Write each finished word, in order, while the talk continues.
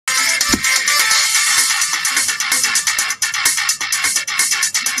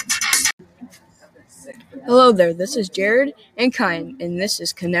Hello there, this is Jared and Kyan, and this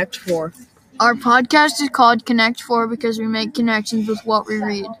is Connect 4. Our podcast is called Connect 4 because we make connections with what we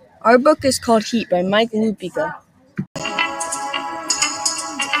read. Our book is called Heat by Mike Lupica.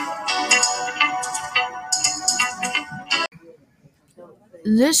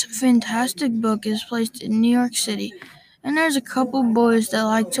 This fantastic book is placed in New York City, and there's a couple boys that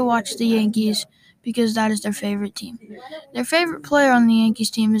like to watch the Yankees because that is their favorite team. Their favorite player on the Yankees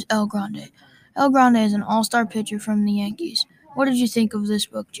team is El Grande. El Grande is an all-star pitcher from the Yankees. What did you think of this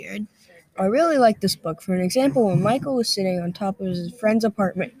book, Jared? I really like this book. For an example, when Michael was sitting on top of his friend's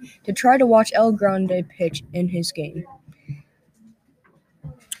apartment to try to watch El Grande pitch in his game.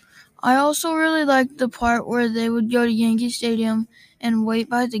 I also really liked the part where they would go to Yankee Stadium and wait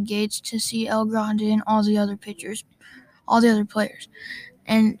by the gates to see El Grande and all the other players.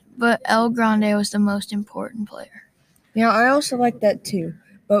 But El Grande was the most important player. Yeah, I also like that too.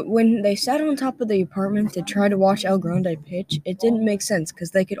 But when they sat on top of the apartment to try to watch El Grande pitch, it didn't make sense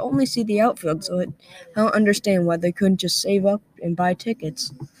because they could only see the outfield, so I don't understand why they couldn't just save up and buy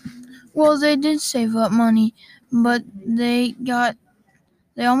tickets. Well, they did save up money, but they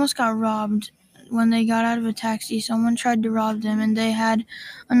almost got robbed. When they got out of a taxi, someone tried to rob them, and they had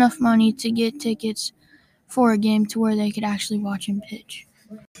enough money to get tickets for a game to where they could actually watch him pitch.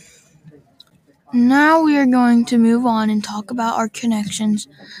 Now we are going to move on and talk about our connections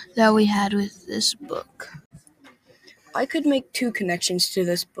that we had with this book. I could make two connections to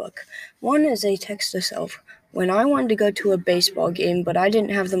this book. One is a text to self. When I wanted to go to a baseball game, but I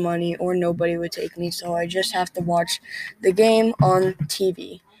didn't have the money or nobody would take me, so I just have to watch the game on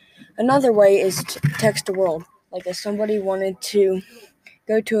TV. Another way is text the world. Like if somebody wanted to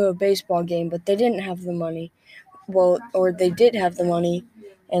go to a baseball game, but they didn't have the money, or they did have the money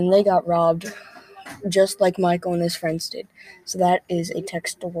and they got robbed, just like Michael and his friends did. So that is a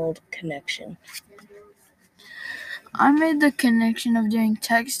text the world connection. I made the connection of doing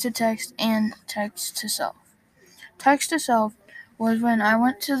text to text and text to self. Text to self was when I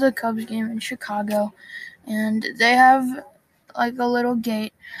went to the Cubs game in Chicago, and they have like a little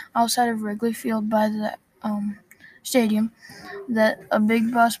gate outside of Wrigley Field by the stadium that a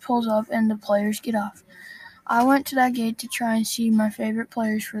big bus pulls up and the players get off. I went to that gate to try and see my favorite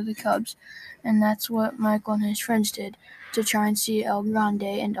players for the Cubs, and that's what Michael and his friends did, to try and see El Grande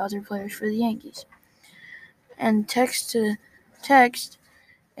and other players for the Yankees. And text to text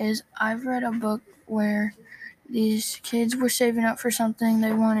is I've read a book where these kids were saving up for something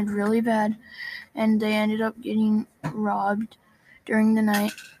they wanted really bad, and they ended up getting robbed during the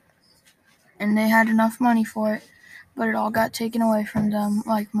night, and they had enough money for it, but it all got taken away from them,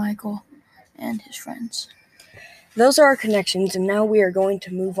 like Michael and his friends. Those are our connections, and now we are going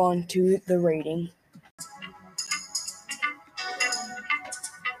to move on to the rating.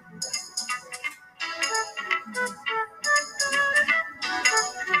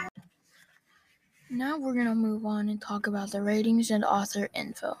 Now we're going to move on and talk about the ratings and author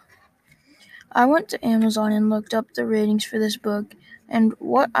info. I went to Amazon and looked up the ratings for this book, and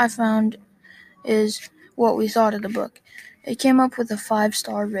what I found is what we thought of the book. It came up with a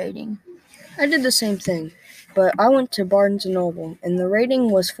 5-star rating. I did the same thing, but I went to Barnes & Noble, and the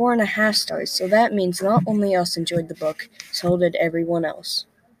rating was 4.5 stars, so that means not only us enjoyed the book, so did everyone else.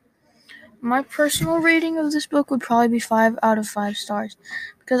 My personal rating of this book would probably be 5 out of 5 stars,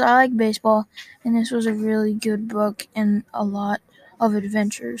 because I like baseball, and this was a really good book and a lot of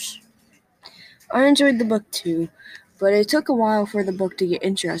adventures. I enjoyed the book too, but it took a while for the book to get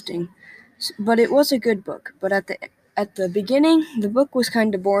interesting. But it was a good book, but at the beginning, the book was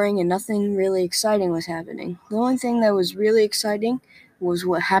kind of boring and nothing really exciting was happening. The only thing that was really exciting was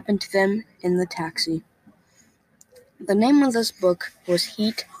what happened to them in the taxi. The name of this book was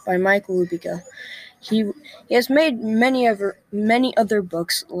Heat by Mike Lupica. He has made many other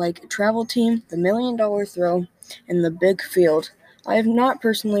books like Travel Team, The $1 Million Throw, and The Big Field. I have not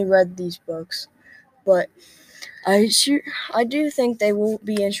personally read these books, but I do think they will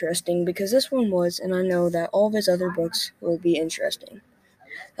be interesting because this one was, and I know that all of his other books will be interesting.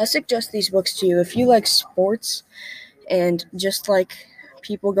 I suggest these books to you if you like sports and just like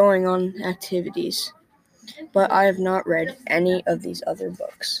people going on activities. But I have not read any of these other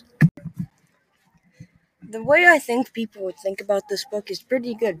books. The way I think people would think about this book is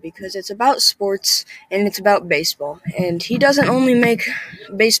pretty good because it's about sports and it's about baseball. And he doesn't only make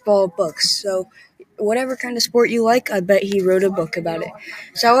baseball books, so whatever kind of sport you like, I bet he wrote a book about it.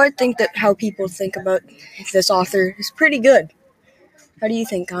 So I think that how people think about this author is pretty good. How do you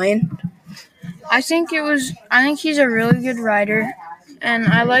think, Kyan? I think he's a really good writer, and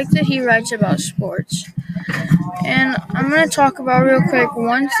I like that he writes about sports. And I'm going to talk about real quick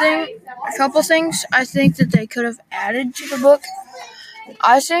one thing A couple things I think that they could have added to the book.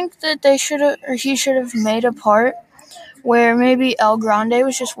 I think that he should have made a part where maybe El Grande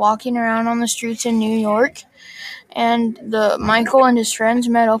was just walking around on the streets in New York, and Michael and his friends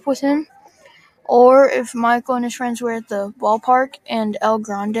met up with him. Or if Michael and his friends were at the ballpark and El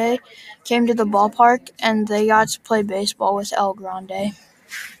Grande came to the ballpark and they got to play baseball with El Grande.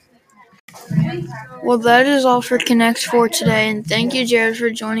 Well, that is all for Connect for today, and thank you, Jared, for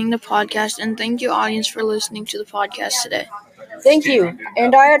joining the podcast, and thank you, audience, for listening to the podcast today. Thank you,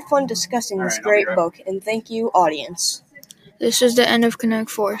 and I had fun discussing this great book, and thank you, audience. This is the end of Connect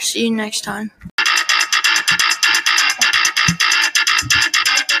 4. See you next time.